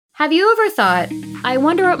Have you ever thought, I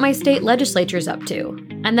wonder what my state legislature's up to,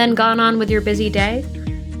 and then gone on with your busy day?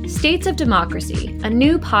 States of Democracy, a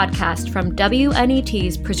new podcast from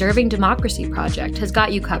WNET's Preserving Democracy project, has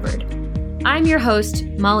got you covered. I'm your host,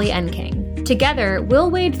 Molly Enking. Together,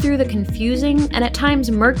 we'll wade through the confusing and at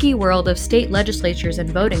times murky world of state legislatures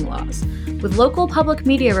and voting laws, with local public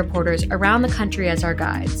media reporters around the country as our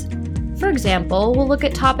guides. For example, we'll look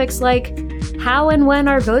at topics like how and when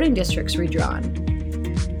are voting districts redrawn?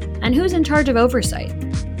 And who's in charge of oversight?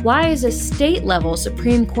 Why is a state-level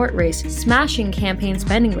Supreme Court race smashing campaign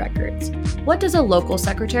spending records? What does a local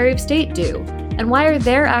Secretary of State do? And why are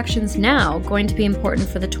their actions now going to be important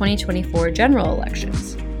for the 2024 general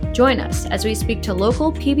elections? Join us as we speak to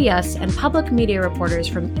local PBS and public media reporters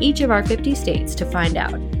from each of our 50 states to find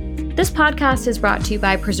out. This podcast is brought to you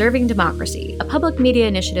by Preserving Democracy, a public media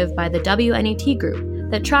initiative by the WNET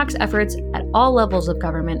Group that tracks efforts at all levels of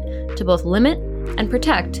government to both limit and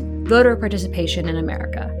protect voter participation in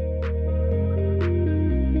America.